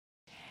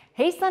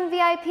Hey Sun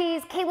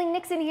VIPs, Kaylee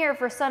Nixon here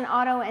for Sun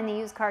Auto and the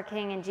Used Car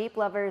King, and Jeep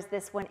lovers,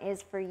 this one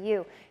is for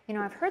you. You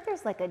know, I've heard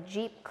there's like a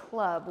Jeep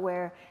club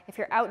where if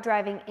you're out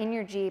driving in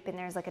your Jeep and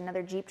there's like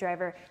another Jeep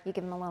driver, you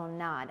give them a little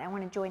nod. I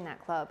want to join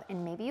that club,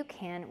 and maybe you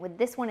can with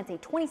this one. It's a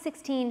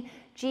 2016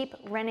 Jeep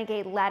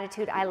Renegade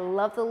Latitude. I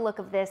love the look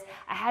of this.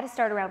 I had to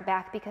start around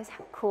back because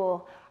how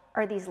cool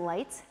are these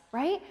lights,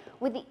 right?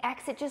 With the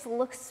X, it just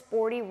looks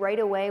sporty right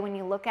away. When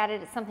you look at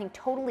it, it's something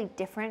totally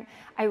different.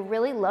 I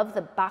really love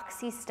the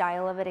boxy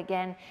style of it.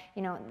 Again,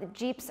 you know, the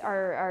Jeeps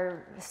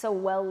are so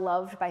well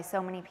loved by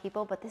so many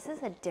people, but this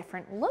is a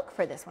different look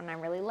for this one. I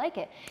really like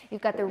it.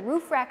 You've got the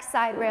roof rack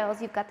side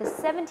rails. You've got the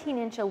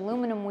 17-inch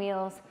aluminum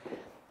wheels.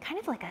 Kind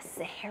of like a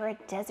Sahara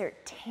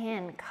Desert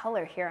tan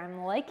color here.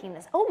 I'm liking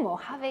this. Oh,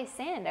 Mojave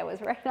sand. I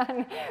was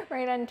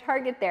right on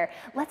target there.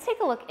 Let's take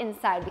a look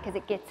inside because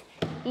it gets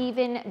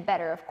even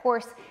better. Of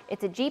course,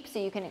 it's a Jeep, so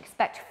you can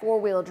expect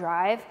four-wheel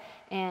drive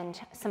and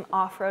some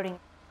off-roading.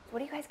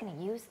 What are you guys going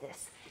to use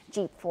this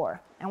Jeep for?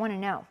 I want to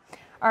know.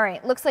 All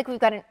right, looks like we've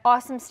got an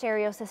awesome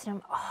stereo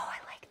system. Oh, I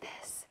like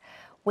this.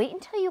 Wait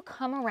until you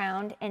come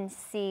around and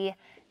see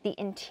the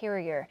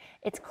interior.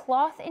 It's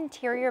cloth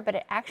interior, but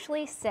it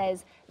actually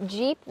says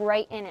Jeep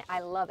right in it. I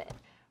love it.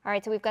 All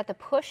right, so we've got the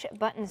push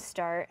button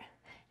start,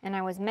 and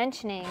I was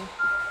mentioning,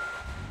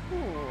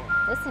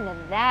 ooh, listen to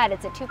that.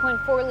 It's a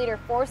 2.4 liter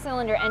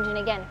four-cylinder engine.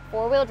 Again,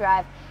 four-wheel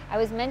drive. I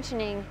was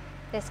mentioning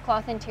this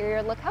cloth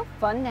interior. Look how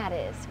fun that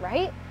is,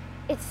 right?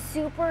 It's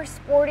super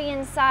sporty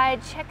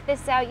inside. Check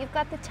this out. You've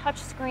got the touch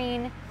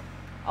screen.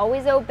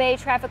 Always obey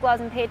traffic laws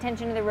and pay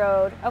attention to the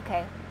road.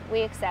 Okay, we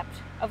accept,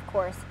 of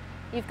course.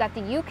 You've got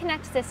the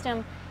Uconnect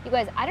system. You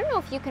guys, I don't know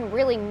if you can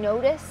really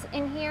notice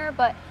in here,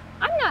 but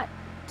I'm not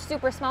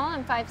super small.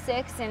 I'm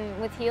 5'6", and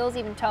with heels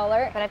even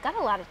taller, but I've got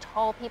a lot of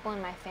tall people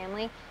in my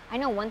family. I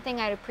know one thing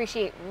I'd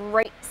appreciate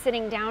right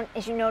sitting down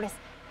is you notice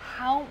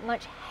how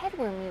much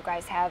headroom you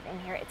guys have in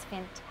here. It's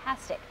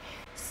fantastic.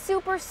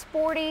 Super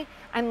sporty.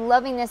 I'm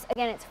loving this.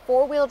 Again, it's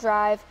four-wheel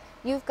drive.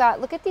 You've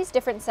got, look at these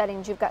different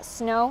settings. You've got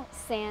snow,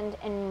 sand,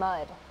 and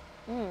mud.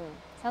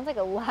 Sounds like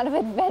a lot of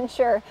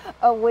adventure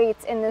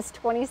awaits in this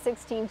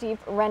 2016 Jeep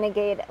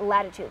Renegade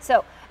Latitude.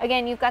 So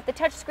again, you've got the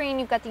touchscreen,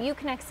 you've got the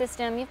Uconnect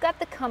system, you've got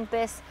the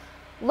compass.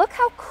 Look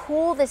how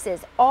cool this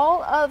is.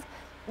 All of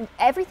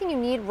everything you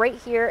need right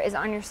here is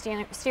on your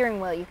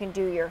steering wheel. You can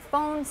do your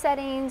phone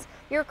settings,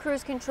 your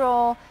cruise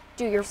control,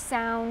 do your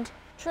sound.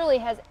 Truly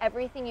has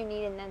everything you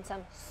need and then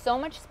some. So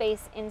much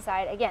space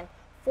inside. Again,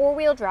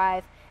 four-wheel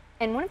drive.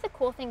 And one of the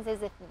cool things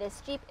is if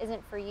this Jeep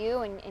isn't for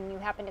you and you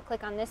happen to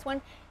click on this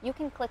one, you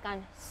can click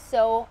on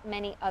so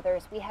many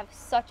others. We have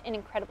such an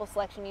incredible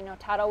selection. You know,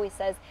 Todd always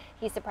says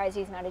he's surprised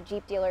he's not a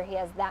Jeep dealer. He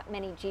has that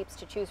many Jeeps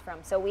to choose from.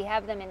 So we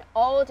have them in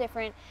all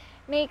different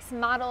makes,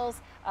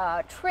 models,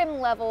 trim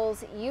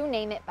levels, you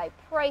name it, by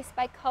price,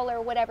 by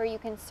color, whatever. You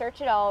can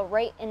search it all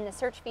right in the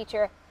search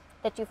feature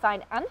that you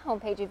find on the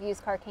homepage of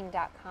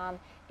usedcarking.com.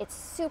 It's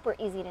super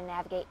easy to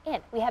navigate in.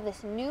 We have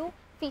this new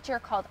feature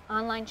called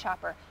Online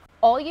Shopper.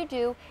 All you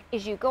do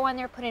is you go on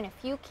there, put in a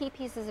few key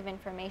pieces of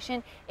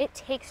information. It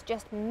takes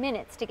just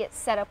minutes to get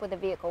set up with a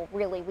vehicle,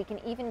 really. We can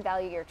even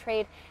value your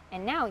trade.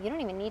 And now you don't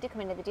even need to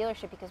come into the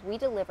dealership because we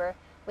deliver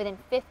within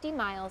 50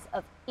 miles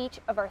of each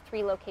of our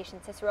 3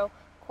 locations, Cicero,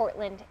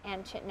 Cortland,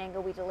 and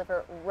Chittenango. We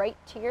deliver right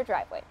to your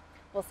driveway.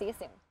 We'll see you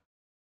soon.